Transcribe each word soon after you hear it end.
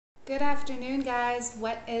Good afternoon, guys.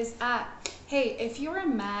 What is up? Hey, if you're a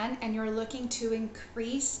man and you're looking to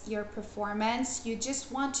increase your performance, you just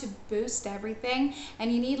want to boost everything and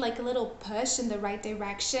you need like a little push in the right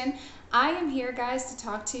direction, I am here, guys, to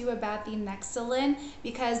talk to you about the Nexalyn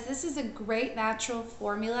because this is a great natural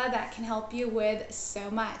formula that can help you with so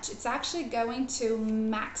much. It's actually going to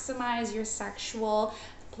maximize your sexual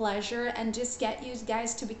pleasure and just get you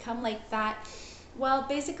guys to become like that. Well,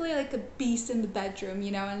 basically like a beast in the bedroom,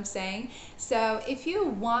 you know what I'm saying? So if you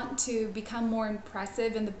want to become more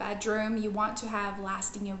impressive in the bedroom, you want to have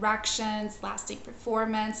lasting erections, lasting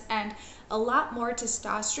performance, and a lot more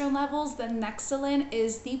testosterone levels, then Nexalyn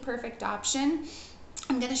is the perfect option.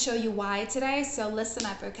 I'm going to show you why today, so listen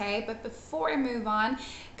up, okay? But before I move on,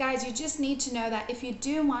 guys, you just need to know that if you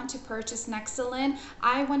do want to purchase Nexalyn,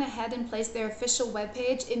 I went ahead and placed their official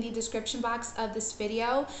webpage in the description box of this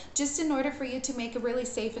video, just in order for you to make a really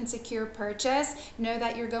safe and secure purchase. Know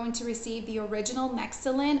that you're going to receive the original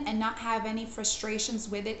Nexalyn and not have any frustrations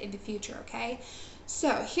with it in the future, okay?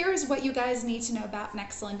 So here's what you guys need to know about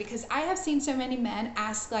Nexalyn, because I have seen so many men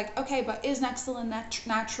ask like, okay, but is Nexalyn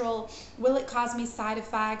natural? Will it cause me side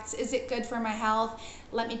effects? Is it good for my health?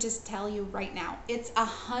 Let me just tell you right now, it's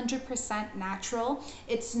 100% natural.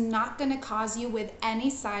 It's not going to cause you with any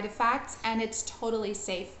side effects, and it's totally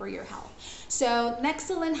safe for your health. So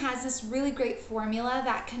Nexalyn has this really great formula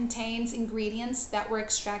that contains ingredients that were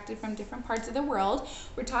extracted from different parts of the world.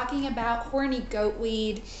 We're talking about horny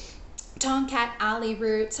goatweed, tomcat alley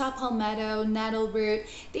root, saw palmetto, nettle root.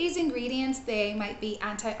 These ingredients, they might be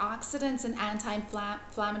antioxidants and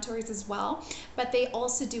anti-inflammatories as well, but they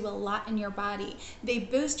also do a lot in your body. They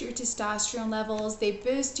boost your testosterone levels, they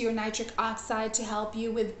boost your nitric oxide to help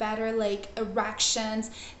you with better like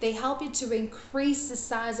erections, they help you to increase the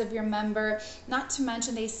size of your member, not to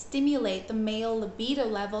mention they stimulate the male libido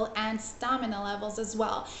level and stamina levels as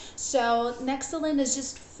well. So Nexalyn is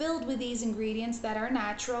just filled with these ingredients that are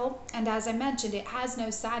natural, and as I mentioned, it has no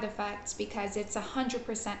side effects because it's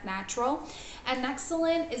 100% natural. And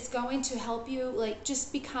Nexalyn is going to help you like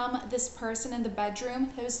just become this person in the bedroom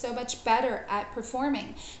who is so much better at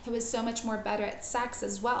performing, who is so much more better at sex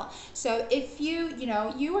as well. So if you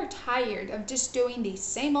are tired of just doing these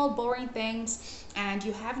same old boring things, and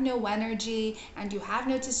you have no energy and you have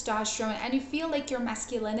no testosterone and you feel like your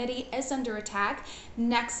masculinity is under attack,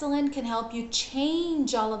 Nexalyn can help you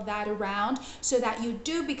change all of that around so that you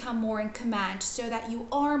do become more in command, so that you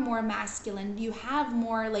are more masculine, you have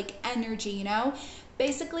more like energy, you know?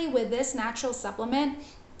 Basically, with this natural supplement,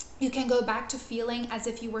 you can go back to feeling as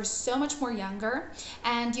if you were so much more younger,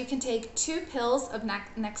 and you can take 2 pills of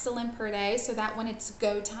Nexalyn per day so that when it's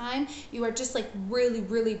go time, you are just like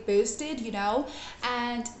really boosted, you know?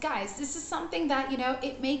 And guys, this is something that, you know,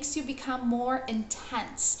 it makes you become more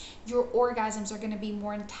intense. Your orgasms are going to be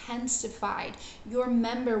more intensified. Your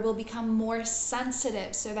member will become more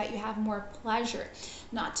sensitive so that you have more pleasure.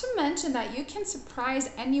 Not to mention that you can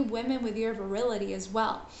surprise any women with your virility as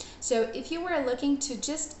well. So if you were looking to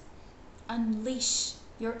just unleash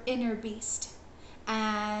your inner beast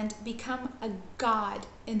and become a god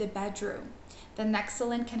in the bedroom, then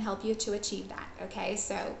Nexalyn can help you to achieve that, okay?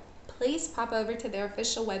 So please pop over to their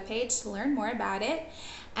official webpage to learn more about it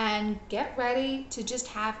and get ready to just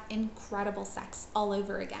have incredible sex all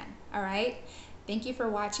over again, all right? Thank you for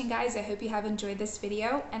watching, guys. I hope you have enjoyed this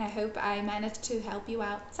video, and I hope I managed to help you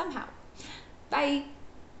out somehow. Bye.